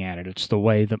looking at it. It's the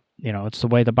way it's the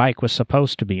way the bike was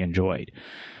supposed to be enjoyed,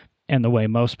 and the way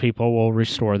most people will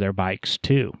restore their bikes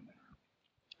too.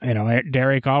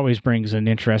 Derek always brings an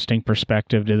interesting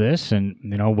perspective to this, and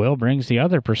Will brings the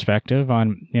other perspective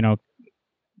on,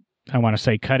 I want to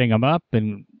say cutting them up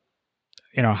and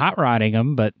hot rodding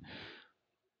them, but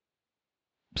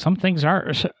some things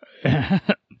are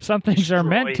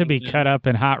meant to be cut up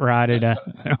and hot rodded. I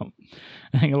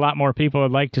think a lot more people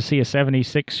would like to see a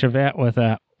 76 Chevette with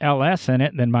a LS in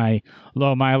it than my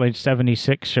low mileage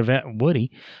 76 Chevette Woody.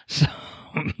 So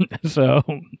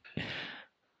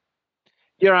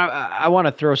I want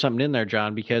to throw something in there,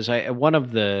 John, because I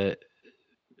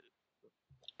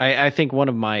think one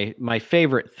of my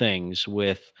favorite things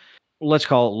with, let's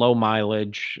call it low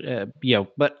mileage,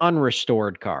 but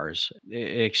unrestored cars,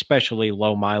 especially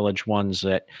low mileage ones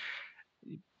that,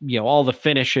 all the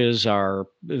finishes are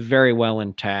very well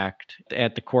intact.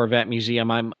 At the Corvette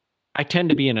Museum, I tend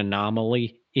to be an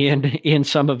anomaly in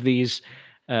some of these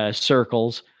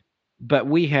circles, but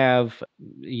we have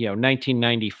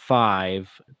 1995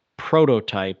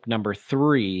 prototype number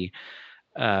 3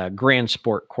 Grand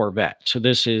Sport Corvette. So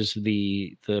this is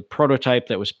the prototype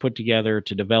that was put together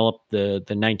to develop the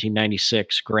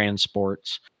 1996 Grand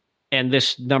Sports. And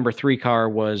this number 3 car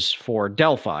was for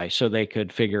Delphi, so they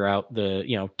could figure out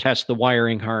test the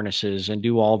wiring harnesses and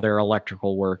do all their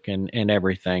electrical work and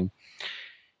everything.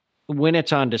 When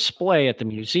it's on display at the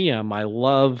museum, I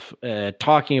love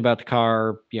talking about the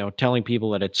car, telling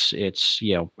people that it's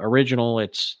original,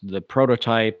 it's the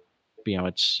prototype,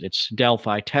 it's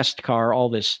Delphi test car, all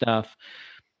this stuff.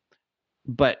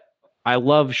 But I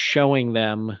love showing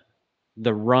them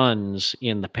the runs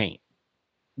in the paint,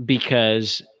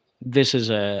 because this is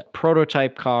a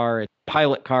prototype car, a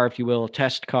pilot car, if you will, a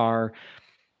test car.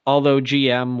 Although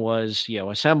GM was,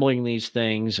 assembling these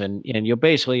things, and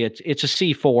basically it's a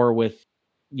C4 with,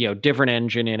 different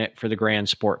engine in it for the Grand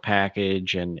Sport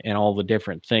package and all the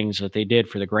different things that they did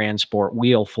for the Grand Sport,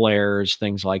 wheel flares,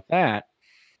 things like that.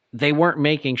 They weren't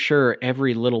making sure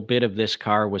every little bit of this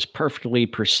car was perfectly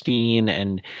pristine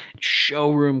and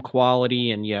showroom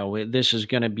quality. And, this is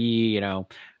going to be,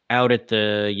 out at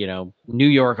the, New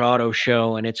York Auto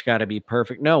Show, and it's got to be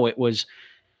perfect. No, it was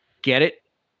get it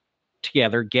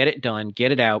together, get it done,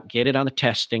 get it out, get it on the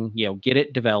testing, get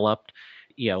it developed,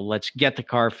 let's get the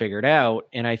car figured out.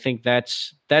 And I think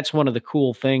that's one of the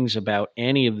cool things about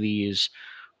any of these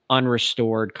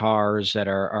unrestored cars that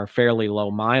are fairly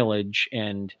low mileage.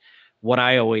 And what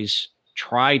I always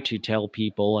try to tell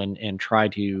people and try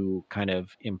to kind of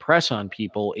impress on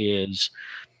people is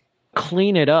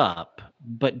clean it up,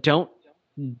 but don't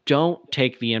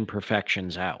take the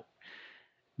imperfections out,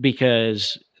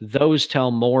 because those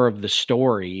tell more of the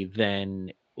story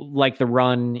than, like the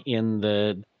run in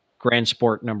the Grand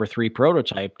Sport number 3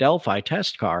 prototype Delphi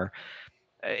test car.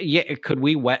 Could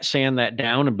we wet sand that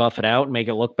down and buff it out and make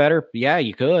it look better? Yeah,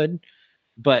 you could,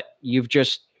 but you've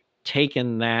just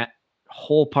taken that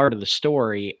whole part of the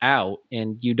story out,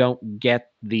 and you don't get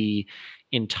the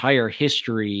entire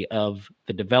history of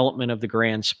the development of the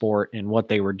Grand Sport and what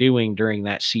they were doing during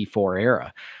that C4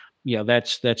 era.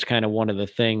 That's kind of one of the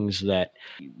things that,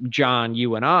 John,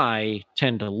 you and I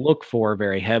tend to look for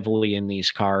very heavily in these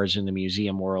cars in the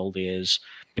museum world. Is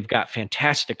they've got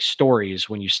fantastic stories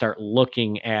when you start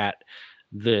looking at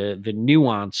the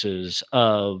nuances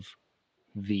of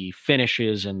the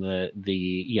finishes and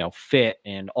the fit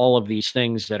and all of these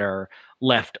things that are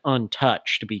left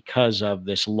untouched because of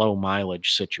this low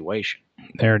mileage situation.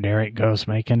 There Derek goes,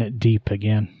 making it deep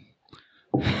again.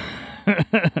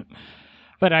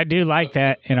 But I do like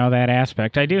that, that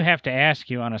aspect. I do have to ask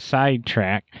you on a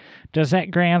sidetrack, does that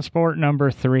Grand Sport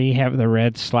number 3 have the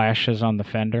red slashes on the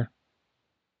fender?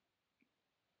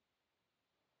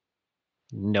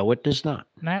 No, it does not.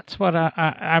 That's what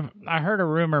I heard a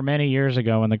rumor many years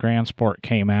ago when the Grand Sport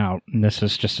came out, and this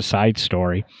is just a side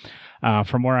story.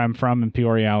 From where I'm from in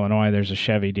Peoria, Illinois, there's a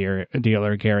Chevy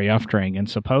dealer, Gary Uftring, and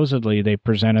supposedly they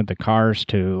presented the cars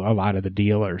to a lot of the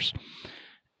dealers.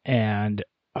 And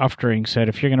Uftring said,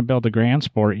 if you're going to build a Grand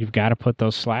Sport, you've got to put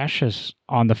those slashes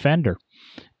on the fender.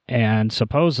 And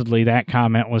supposedly that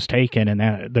comment was taken, and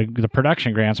that the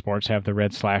production Grand Sports have the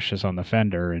red slashes on the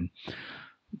fender, and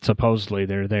supposedly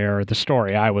they're there. The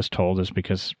story I was told is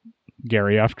because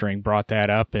Gary Uftring brought that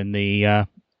up in the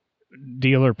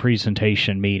dealer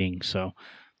presentation meeting. So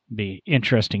be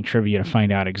interesting trivia to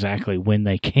find out exactly when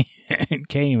they came,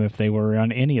 if they were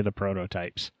on any of the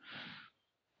prototypes.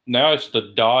 Now it's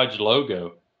the Dodge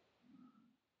logo.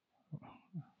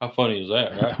 How funny is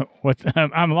that,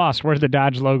 right? I'm lost. Where'd the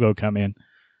Dodge logo come in?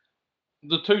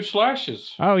 The two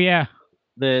slashes. Oh, yeah.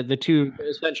 The two,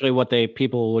 essentially what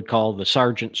people would call the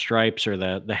sergeant stripes or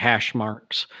the hash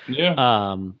marks.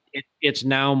 Yeah. It's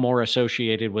now more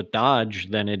associated with Dodge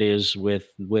than it is with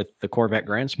the Corvette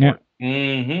Grand Sport. Yeah.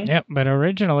 Mm-hmm. Yep, but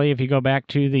originally, if you go back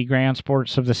to the Grand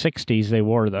Sports of the 60s, they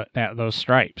wore those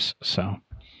stripes. So,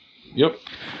 yep.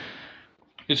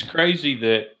 It's crazy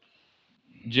that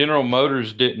General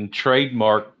Motors didn't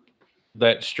trademark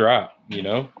that stripe, you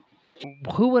know?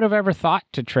 Who would have ever thought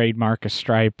to trademark a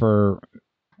stripe or,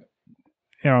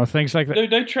 things like that?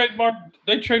 Dude, they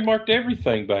trademarked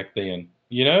everything back then,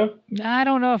 you know? I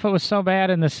don't know if it was so bad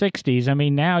in the 60s. I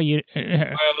mean, now well,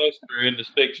 that's true. In the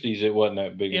 60s, it wasn't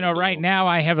that big. Right now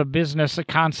I have a business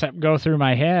concept go through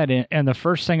my head, and the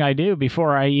first thing I do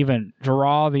before I even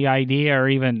draw the idea or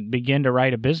even begin to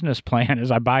write a business plan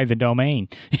is I buy the domain.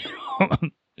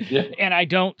 Yeah. And I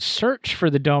don't search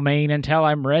for the domain until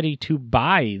I'm ready to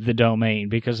buy the domain,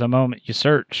 because the moment you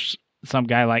search, some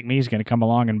guy like me is going to come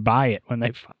along and buy it when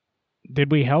they.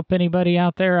 Did we help anybody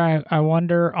out there? I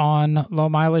wonder, on low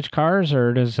mileage cars,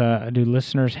 or do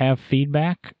listeners have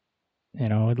feedback?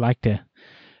 I'd like to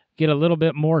get a little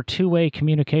bit more two-way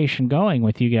communication going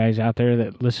with you guys out there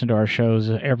that listen to our shows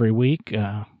every week.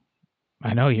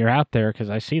 I know you're out there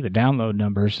because I see the download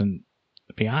numbers, and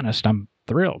to be honest, I'm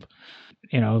thrilled.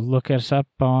 Look us up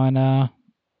on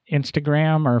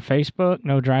Instagram or Facebook,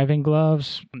 No Driving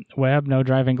Gloves. Web,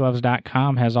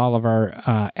 NoDrivingGloves.com has all of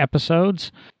our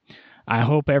episodes. I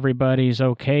hope everybody's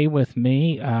okay with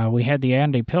me. We had the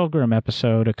Andy Pilgrim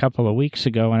episode a couple of weeks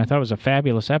ago, and I thought it was a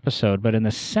fabulous episode. But in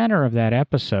the center of that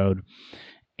episode,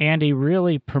 Andy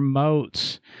really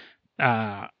promotes,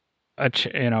 I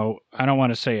don't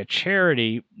want to say a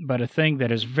charity, but a thing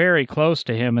that is very close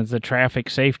to him is the Traffic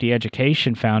Safety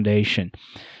Education Foundation.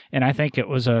 And I think it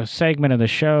was a segment of the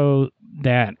show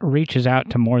that reaches out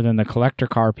to more than the collector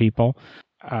car people.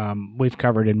 We've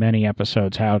covered in many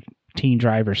episodes how teen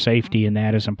driver safety and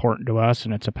that is important to us,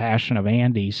 and it's a passion of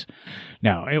Andy's.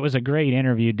 No, it was a great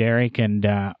interview, Derek, and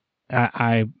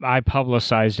I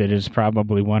publicized it as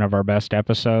probably one of our best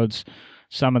episodes.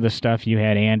 Some of the stuff you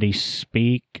had Andy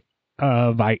speak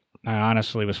of, I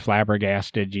honestly was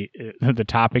flabbergasted. The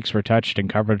topics were touched and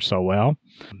covered so well.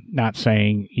 Not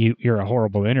saying you're a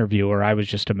horrible interviewer. I was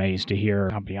just amazed to hear,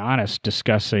 I'll be honest,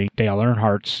 discussing Dale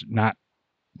Earnhardt's not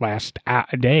last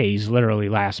days, literally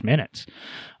last minutes.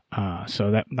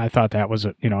 So that I thought that was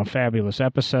a fabulous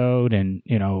episode, and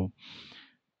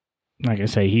like I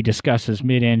say, he discusses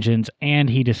mid-engines and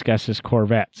he discusses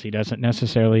Corvettes. He doesn't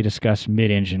necessarily discuss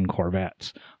mid-engine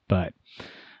Corvettes, but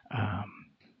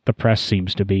the press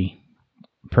seems to be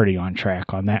pretty on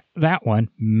track on that one.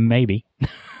 Maybe.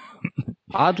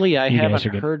 Oddly, I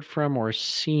haven't heard from or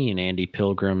seen Andy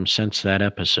Pilgrim since that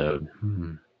episode.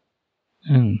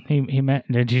 He met.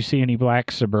 Did you see any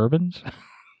black Suburbans?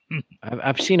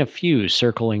 I've seen a few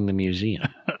circling the museum.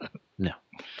 No.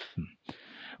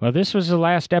 Well, this was the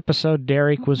last episode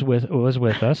Derek was with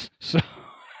us. So,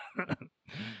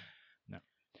 no.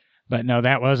 But no,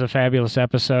 that was a fabulous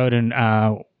episode, and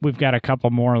we've got a couple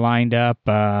more lined up.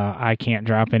 I can't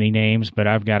drop any names, but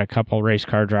I've got a couple race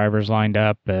car drivers lined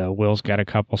up. Will's got a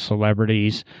couple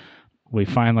celebrities. We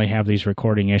finally have these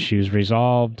recording issues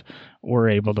resolved. We're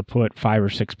able to put 5 or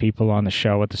 6 people on the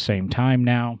show at the same time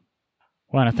now.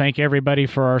 I want to thank everybody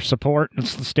for our support and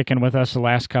sticking with us the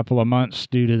last couple of months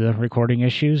due to the recording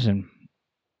issues. And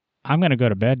I'm going to go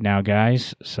to bed now,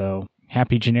 guys. So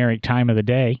happy generic time of the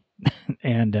day.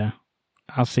 And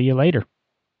I'll see you later.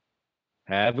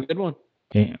 Have a good one.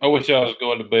 Yeah. I wish I was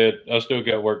going to bed. I still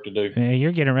got work to do.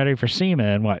 You're getting ready for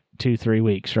SEMA in 2-3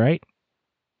 weeks, right?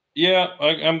 Yeah,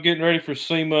 I'm getting ready for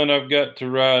SEMA, and I've got to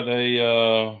write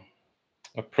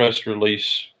a press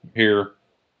release here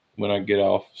when I get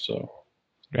off. So.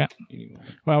 Yeah.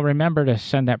 Well, remember to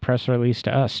send that press release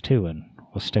to us too, and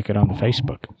we'll stick it on the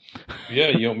Facebook. Yeah,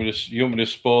 you want me to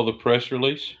spoil the press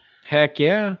release? Heck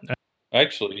yeah!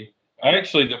 Actually,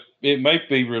 it might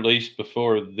be released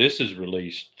before this is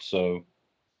released. So,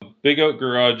 Big Oak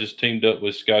Garage has teamed up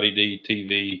with Scotty D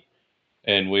TV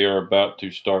and we are about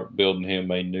to start building him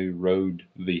a new road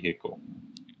vehicle.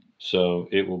 So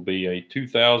it will be a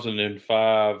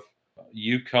 2005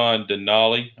 Yukon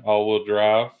Denali all-wheel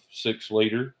drive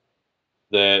 6-liter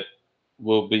that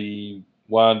will be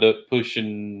wind up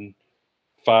pushing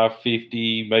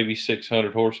 550, maybe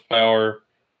 600 horsepower.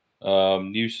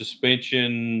 New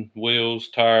suspension, wheels,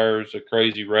 tires, a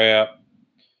crazy wrap,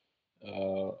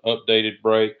 updated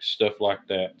brakes, stuff like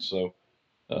that. So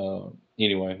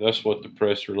anyway, that's what the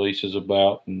press release is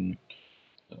about. And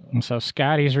so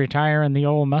Scotty's retiring the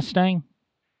old Mustang?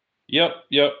 Yep.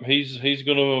 He's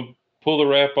gonna pull the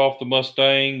wrap off the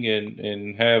Mustang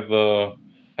and have a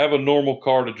normal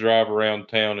car to drive around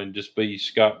town and just be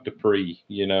Scott Dupree,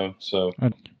 So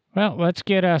Well, let's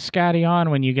get Scotty on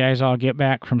when you guys all get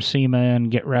back from SEMA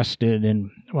and get rested, and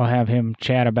we'll have him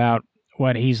chat about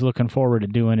what he's looking forward to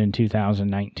doing in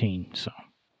 2019. So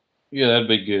yeah, that'd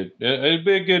be good. It'd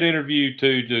be a good interview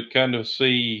too to kind of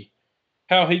see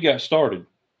how he got started.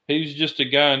 He's just a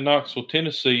guy in Knoxville,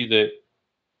 Tennessee that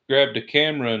grabbed a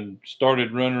camera and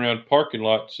started running around parking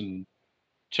lots and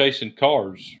chasing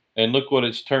cars. And look what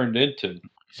it's turned into.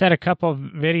 He's had a couple of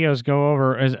videos go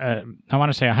over, I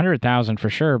want to say 100,000 for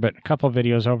sure, but a couple of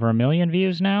videos over 1 million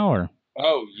views now, or?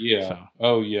 Oh yeah. So.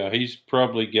 Oh yeah. He's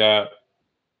probably got,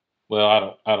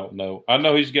 well, I don't know. I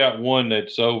know he's got one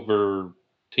that's over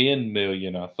 10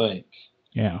 million, I think.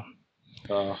 Yeah.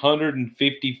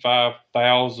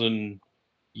 155,000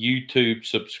 YouTube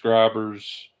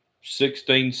subscribers,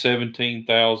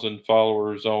 17,000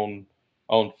 followers on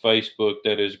Facebook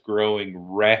that is growing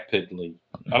rapidly.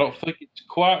 I don't think it's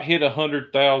quite hit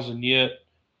 100,000 yet,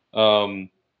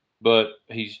 but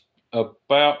he's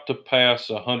about to pass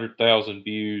 100,000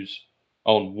 views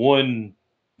on one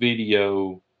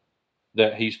video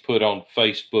that he's put on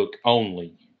Facebook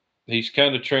only. He's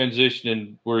kind of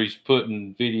transitioning where he's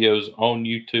putting videos on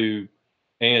YouTube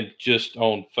and just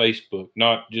on Facebook,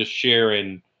 not just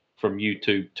sharing from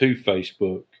YouTube to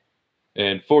Facebook.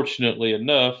 And fortunately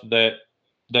enough, that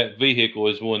vehicle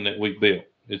is one that we built.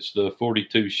 It's the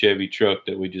 42 Chevy truck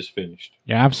that we just finished.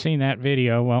 Yeah, I've seen that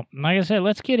video. Well, like I said,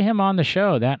 let's get him on the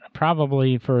show. That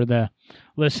probably for the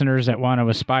listeners that want to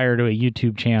aspire to a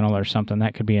YouTube channel or something,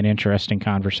 that could be an interesting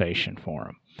conversation for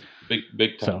them.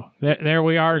 Big time. So there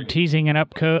we are, teasing an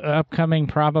upcoming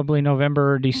probably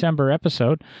November or December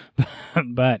episode,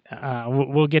 but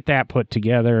we'll get that put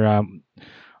together.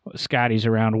 Scotty's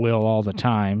around Will all the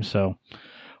time, so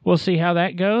we'll see how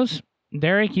that goes.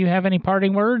 Derek, you have any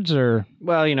parting words? Or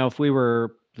well, if the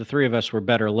three of us were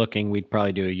better looking, we'd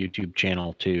probably do a YouTube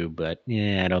channel too, but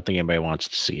I don't think anybody wants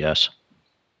to see us.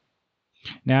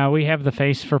 Now we have the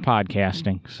face for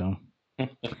podcasting, so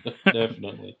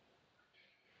definitely.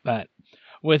 But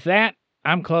with that,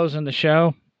 I'm closing the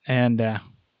show, and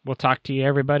we'll talk to you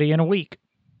everybody in a week.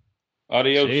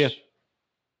 Adios. See ya.